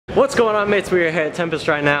What's going on, mates? We're here at Tempest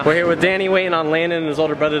right now. We're here with Danny waiting on Landon and his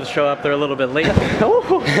older brother to show up. They're a little bit late.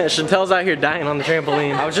 Chantel's out here dying on the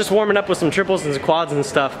trampoline. I was just warming up with some triples and quads and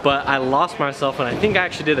stuff, but I lost myself and I think I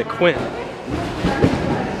actually did a quint. Dude,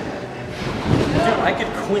 I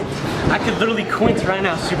could quint. I could literally quint right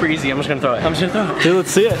now. Super easy. I'm just gonna throw it. I'm just gonna throw it. Dude,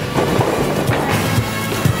 let's see it.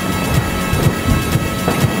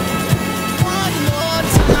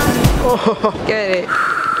 Oh. Get it.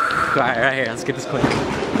 Alright, right here. Let's get this quint.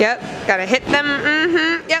 Yep, gotta hit them.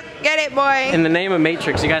 Yep, get it, boy. In the name of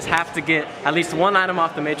Matrix, you guys have to get at least one item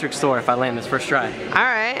off the Matrix store if I land this first try.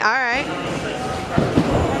 Alright, alright.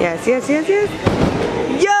 Yes, yes, yes, yes.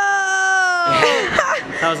 Yo!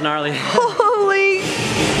 That was gnarly. Holy.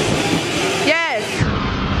 Yes.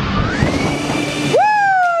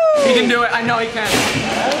 Woo! He can do it. I know he can.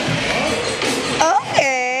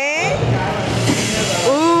 Okay.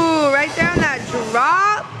 Ooh, right down that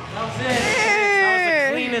drop. That was the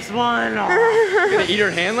cleanest one. Oh, you gonna eat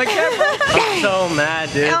her hand like that, bro? I'm so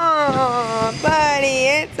mad, dude. Oh, buddy,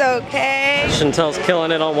 it's okay. Chantel's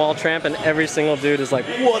killing it on wall tramp, and every single dude is like,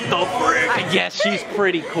 what the frick? I guess she's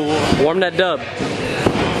pretty cool. Warm that dub.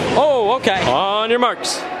 Oh, okay. On your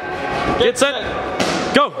marks. Get set.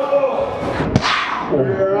 Go.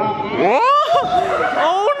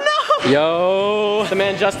 Oh no! Yo, the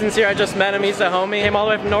man Justin's here. I just met him. He's a homie. Came all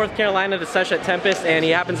the way from North Carolina to sesh at Tempest, and he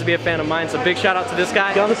happens to be a fan of mine. So big shout out to this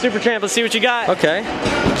guy. Get on the super tramp. Let's see what you got. Okay.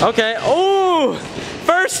 Okay. Oh,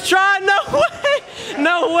 first try. No way.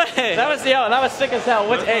 No way. That was that was sick as hell.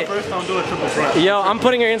 What's hey? First time doing triple front. Yo, I'm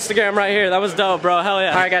putting your Instagram right here. That was dope, bro. Hell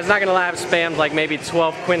yeah. All right, guys. Not gonna lie, I've spammed like maybe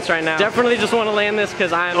 12 quints right now. Definitely just want to land this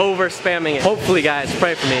because I'm over spamming it. Hopefully, guys,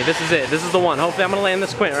 pray for me. This is it. This is the one. Hopefully, I'm gonna land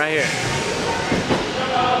this quint right here.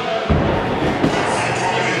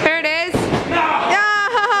 There it is.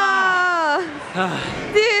 No!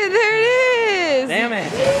 Dude, there it is. Damn it.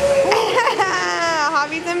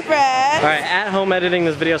 Hobbies and bread. All right, at home editing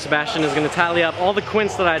this video, Sebastian is gonna tally up all the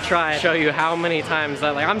quints that I try, show you how many times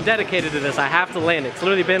that I'm dedicated to this. I have to land it. It's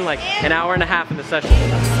literally been like an hour and a half in the session.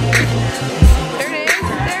 There it is.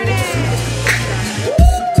 There it is.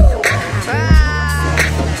 Wow.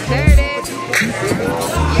 There it is.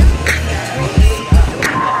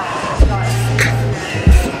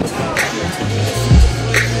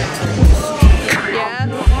 Yeah.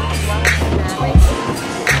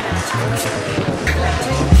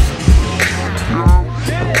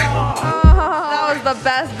 The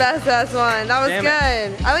best one. That was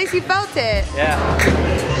good. At least you felt it. Yeah.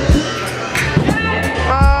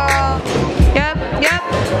 Oh. Yep. Yep.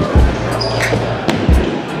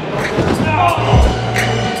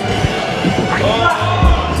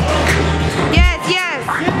 Yes. Yes.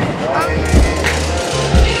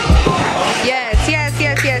 Yes. Yes.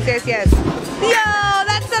 Yes. Yes. Yes. Yes. Yo,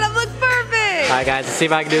 that setup looks perfect. All right, guys. Let's see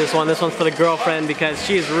if I can do this one. This one's for the girlfriend because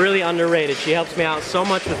she is really underrated. She helps me out so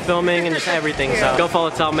much with filming and just everything. So go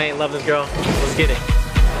follow Tellmate. Love this girl. Let's get it.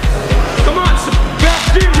 Come on,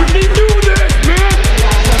 Sebastian, you can do this, man!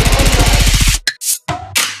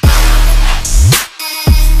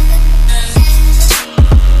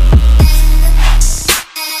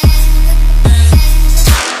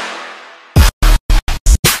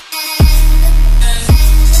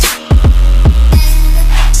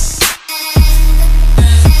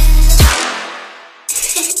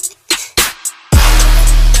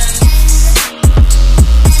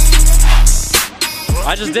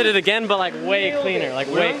 I just did it again, but like way cleaner,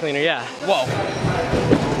 way cleaner, yeah. Whoa.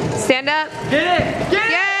 Stand up. Get it! Get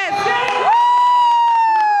it! Yes! Woo!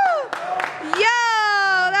 Yo,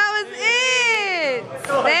 that was it!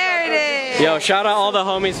 There it is! Yo, shout out all the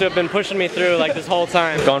homies who have been pushing me through like this whole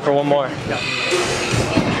time. Going for one more.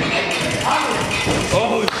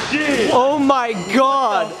 Oh shit! Oh my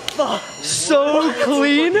god! So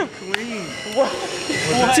clean!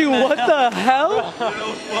 Dude, what the hell?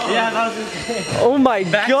 Yeah, that was insane. Oh my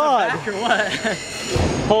Back god! to back or what?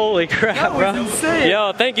 Holy crap, That was bro. insane.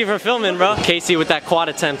 Yo, thank you for filming, bro. Casey with that quad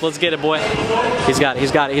attempt. Let's get it, boy. He's got it,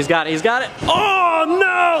 he's got it, he's got it, he's got it. Oh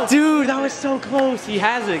no! Dude, that was so close. He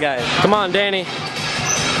has it, guys. Come on, Danny.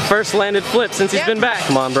 First landed flip since he's been back.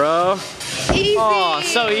 Come on, bro. Easy! Oh,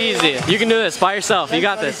 so easy. You can do this by yourself. You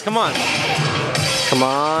got this. Come on. Come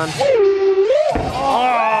on.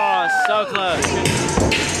 Oh, so close.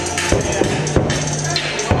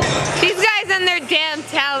 These guys and their damn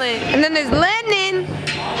talent. And then there's Lennon.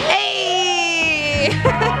 Hey!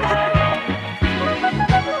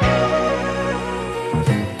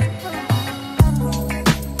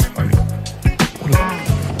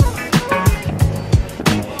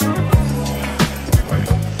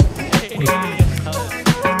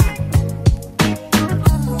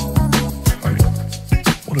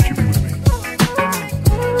 What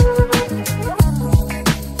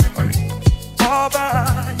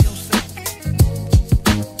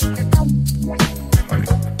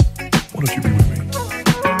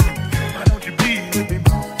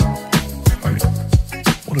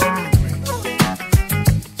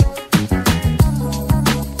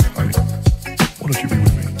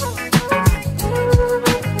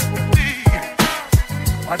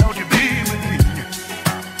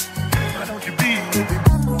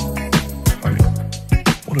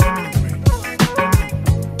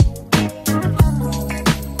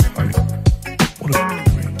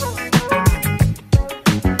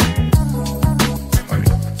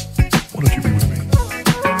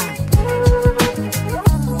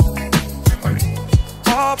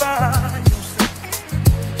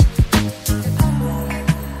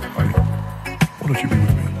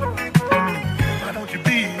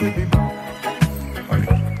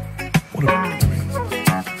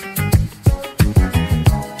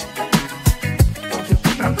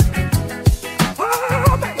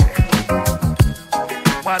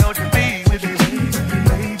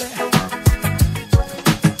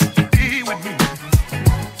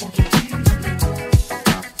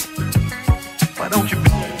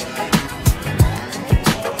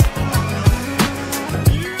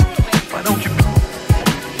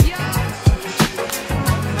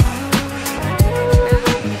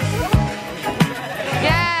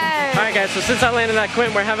So since I landed that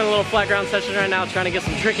Quint, we're having a little flat ground session right now, trying to get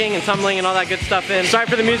some tricking and tumbling and all that good stuff in. Sorry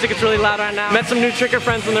for the music, it's really loud right now. Met some new tricker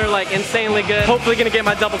friends and they're like insanely good. Hopefully gonna get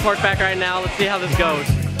my double torque back right now. Let's see how this goes.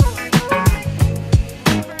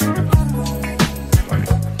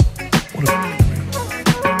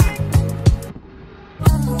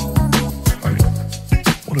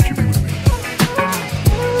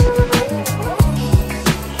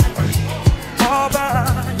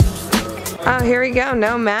 Oh, here we go.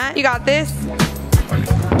 No, Matt, you got this.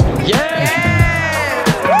 Yeah!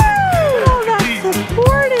 Woo! That's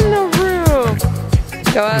support in the room.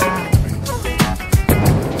 Go up.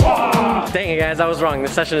 Dang it, guys, I was wrong. The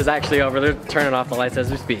session is actually over. They're turning off the lights as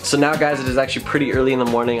we speak. So now, guys, it is actually pretty early in the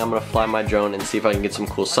morning. I'm gonna fly my drone and see if I can get some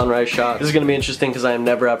cool sunrise shots. This is gonna be interesting because I am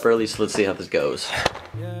never up early, so let's see how this goes.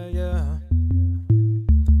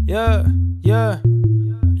 Yeah.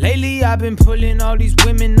 Lately I've been pulling all these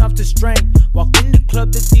women off the string. Walk in the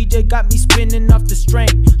club, the DJ got me spinning off the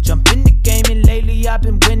string. Jump in the game and lately I've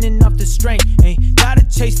been winning off the string. Ain't gotta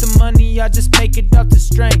chase the money, I just make it off the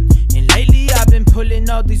string. And lately I've been pulling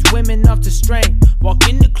all these women off the string. Walk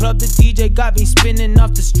in the club, the DJ got me spinning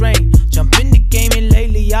off the string. Jump in the game and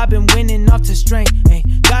lately I've been winning off the string.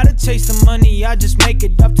 Ain't gotta chase the money, I just make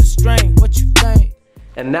it off the string. What you think?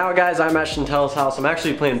 And now, guys, I'm at Chantel's house. I'm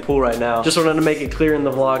actually playing pool right now. Just wanted to make it clear in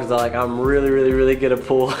the vlogs that like I'm really good at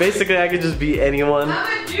pool. Basically, I could just beat anyone.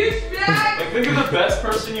 Like, think of the best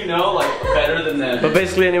person you know, like, better than them. But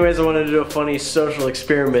basically, anyways, I wanted to do a funny social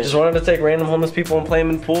experiment. Just wanted to take random homeless people and play them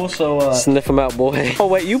in pool, so sniff them out, boy. Oh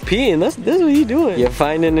wait, you peeing? This is what you doing? You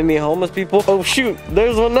finding any homeless people? Oh shoot,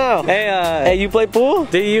 there's one now. Hey, you play pool?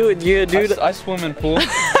 Do you do? I swim in pool.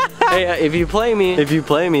 Hey, if you play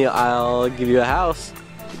me, I'll give you a house.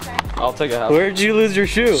 I'll take a house. Where'd you lose your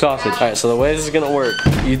shoe? Sausage. Alright, so the way this is gonna work,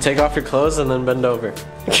 you take off your clothes and then bend over.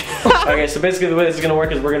 Okay, so basically the way this is gonna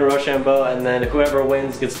work is we're gonna Rochambeau and then whoever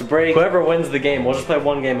wins gets to break. Whoever wins the game, we'll just play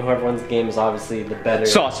one game, whoever wins the game is obviously the better.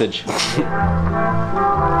 Sausage. Ooh,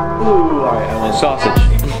 alright, I win. Sausage.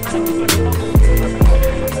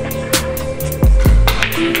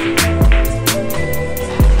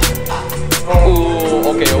 Ooh,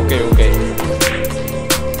 okay.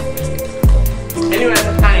 Anyway, the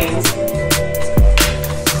times.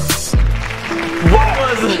 What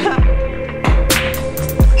was that?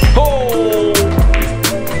 Oh!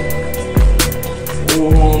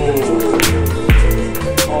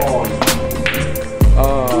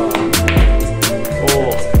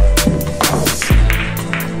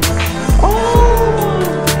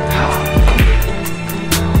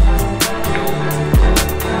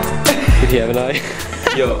 Did you have an eye?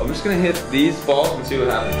 Yo, I'm just gonna hit these balls and see what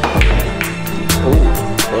happens. Oh,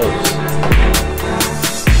 close.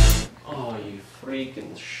 Oh, you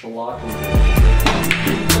freaking schlocking.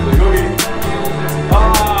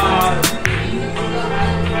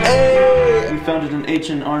 Hey! We found it in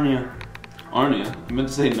ancient Arnia. Arnia? You meant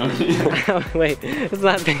to say Narnia. Wait, it's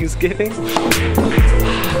not Thanksgiving?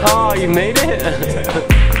 Oh, you made it?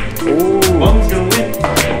 Ooh. Bum's gonna win.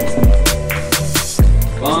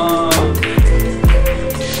 Bum.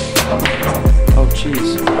 Oh,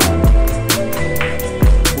 jeez.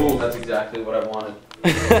 Ooh, that's exactly what I wanted.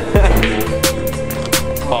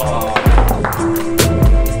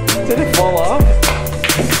 Did it fall off?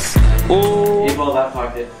 Ooh. You fall that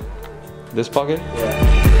pocket. This pocket? Yeah.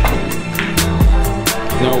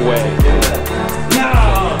 No way. No!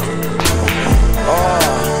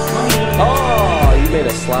 Oh, you made a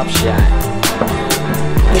slap shot.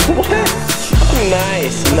 What?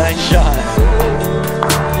 Nice shot.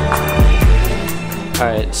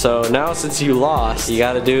 Alright, so now since you lost, you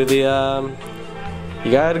gotta do the,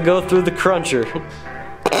 you gotta go through the cruncher.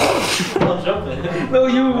 I'll jump in. No,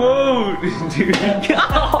 you won't, dude.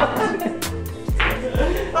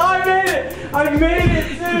 I made it! I made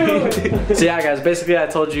it too! So yeah guys, basically I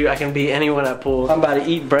told you I can beat anyone at pool. I'm about to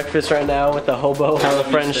eat breakfast right now with the hobo. Have a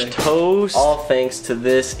French toast. All thanks to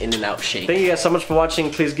this In-N-Out shake. Thank you guys so much for watching.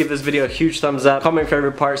 Please give this video a huge thumbs up. Comment your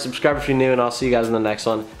favorite part, subscribe if you're new, and I'll see you guys in the next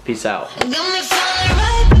one. Peace out.